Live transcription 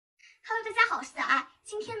Hello， 大家好，我是小艾。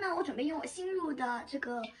今天呢，我准备用我新入的这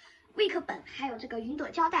个week本，还有这个云朵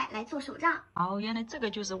胶带来做手帐。哦，原来这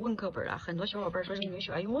个就是week本啊！很多小伙伴说是你们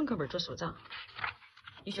小爱用week本做手帐，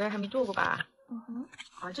你小爱还没做过吧？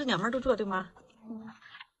啊，这两面都做对吗？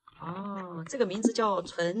哦，这个名字叫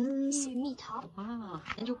纯玉蜜桃啊，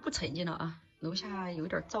那就不沉浸了啊。楼下有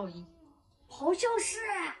点噪音，咆哮是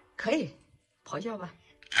可以咆哮吧。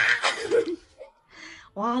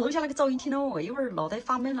哇，楼下那个噪音听到我一会儿脑袋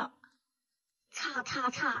发闷了。叉叉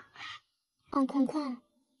叉，框框框，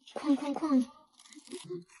框框框，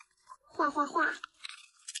画画画，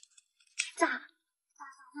炸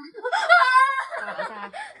咋了咋？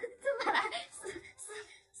怎么了？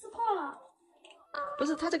撕破了。不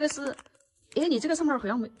是，它这个是，哎，你这个上面好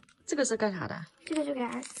像没，这个是干啥的？这个就给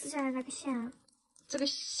它撕下来那个线。这个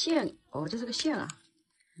线，哦，这是个线啊。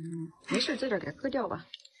没事，这点给它割掉吧。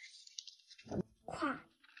跨，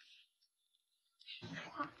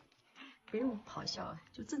不用咆哮啊，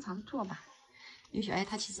就正常做吧。因为小爱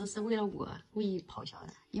她其实是为了我故意咆哮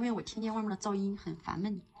的，因为我听见外面的噪音很烦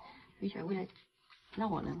闷，所以小爱为了让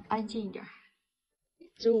我能安静一点，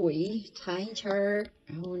周围缠一圈儿，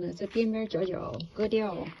然后呢，这边边角角割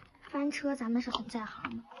掉。翻车咱们是很在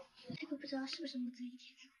行的，这个不知道是不是木质一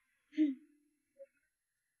贴上。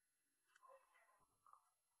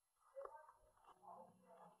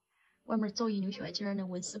外面噪音，刘小爱竟然能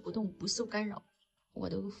纹丝不动，不受干扰，我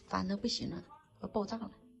都烦得不行了，要爆炸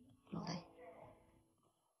了，脑袋。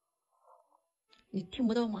你听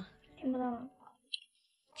不到吗？听不到了。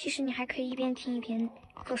其实你还可以一边听一边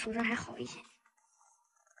做手账，还好一些。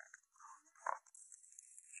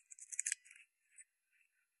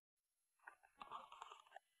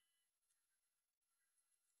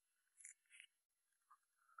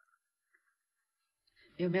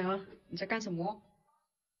有没有？你在干什么？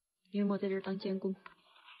有没有在这儿当监工？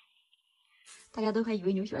大家都还以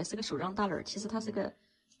为牛小爱是个手账大人，其实她是个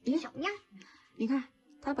小喵。你看，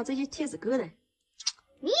她把这些贴纸割的。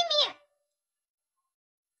咪咪，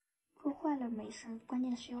割坏了没事，关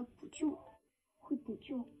键是要补救，会补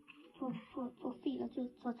救。做废了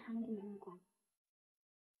做残了就没人管。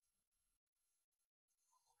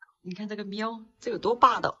你看这个喵，这有多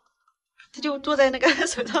霸道！他就坐在那个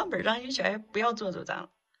手账本上，牛小爱不要做手账了。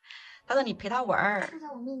他说你陪他玩儿。他在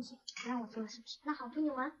我面前不让我做了是不是？那好，陪你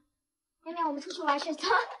玩。喵喵，我们出去玩去，走，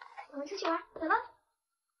我们出去玩，走了，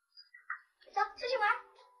走，出去玩。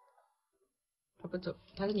他不走，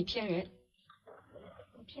他说你骗人。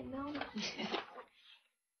我骗喵呢。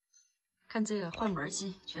看这个换门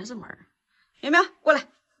机，全是门。喵喵，过来，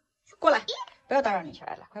过来，不要打扰你小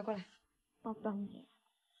爱了，快过来。抱不到你。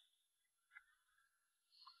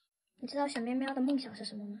你知道小喵喵的梦想是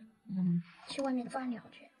什么吗？去外面抓鸟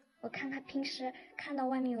去。我看他平时看到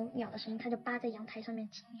外面有鸟的声音，他就扒在阳台上面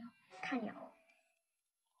听鸟，看鸟。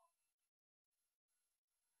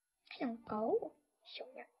他想搞我，小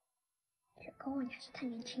喵，想搞我，你还是太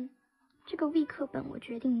年轻。这个week本我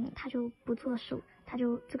决定，他就不做手，他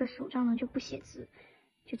就这个手账呢就不写字，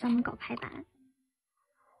就专门搞排版。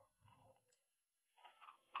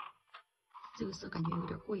这个色感觉有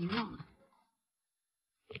点过于亮了。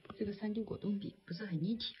这个3D 果冻笔不是很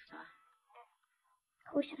立体，是吧？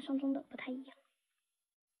和我想象中的不太一样。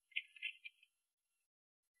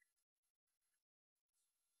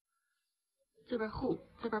这边厚，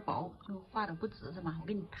这边薄，就画的不直是吗？我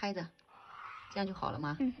给你拍着，这样就好了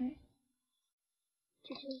吗？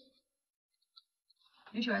就是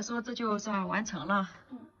刘小爱说这就算完成了。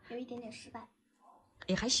有一点点失败。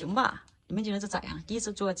也还行吧，你们觉得这咋样？第一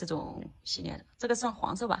次做这种系列的，这个算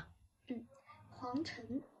黄色吧？黄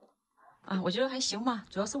橙。啊，我觉得还行吧，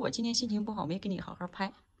主要是我今天心情不好，没给你好好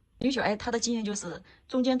拍。刘小爱她的经验就是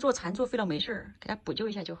中间做残做废了没事儿，给她补救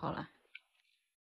一下就好了。